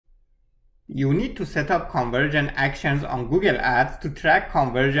you need to set up conversion actions on Google Ads to track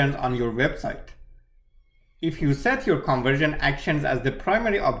conversions on your website. If you set your conversion actions as the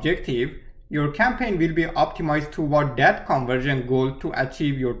primary objective, your campaign will be optimized toward that conversion goal to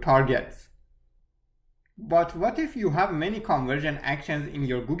achieve your targets. But what if you have many conversion actions in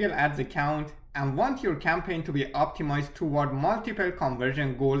your Google Ads account and want your campaign to be optimized toward multiple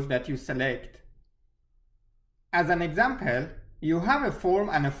conversion goals that you select? As an example, you have a form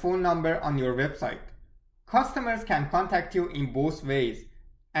and a phone number on your website. Customers can contact you in both ways,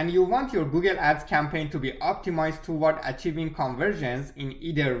 and you want your Google Ads campaign to be optimized toward achieving conversions in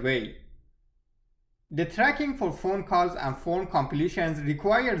either way. The tracking for phone calls and form completions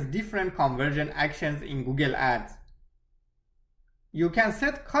requires different conversion actions in Google Ads. You can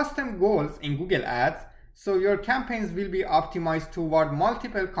set custom goals in Google Ads so your campaigns will be optimized toward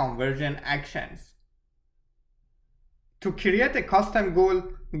multiple conversion actions. To create a custom goal,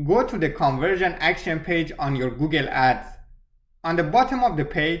 go to the conversion action page on your Google Ads. On the bottom of the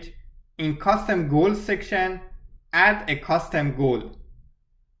page, in Custom Goals section, add a custom goal.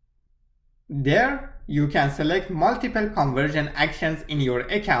 There, you can select multiple conversion actions in your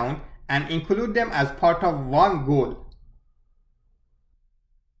account and include them as part of one goal.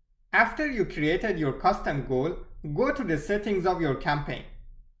 After you created your custom goal, go to the settings of your campaign.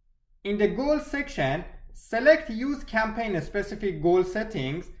 In the Goals section, select Use Campaign-Specific Goal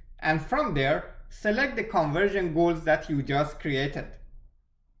Settings, and from there, select the conversion goals that you just created.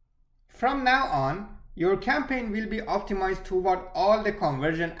 From now on, your campaign will be optimized toward all the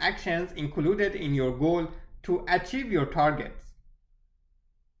conversion actions included in your goal to achieve your targets.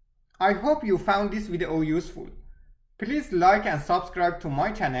 I hope you found this video useful. Please like and subscribe to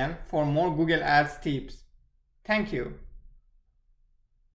my channel for more Google Ads tips. Thank you.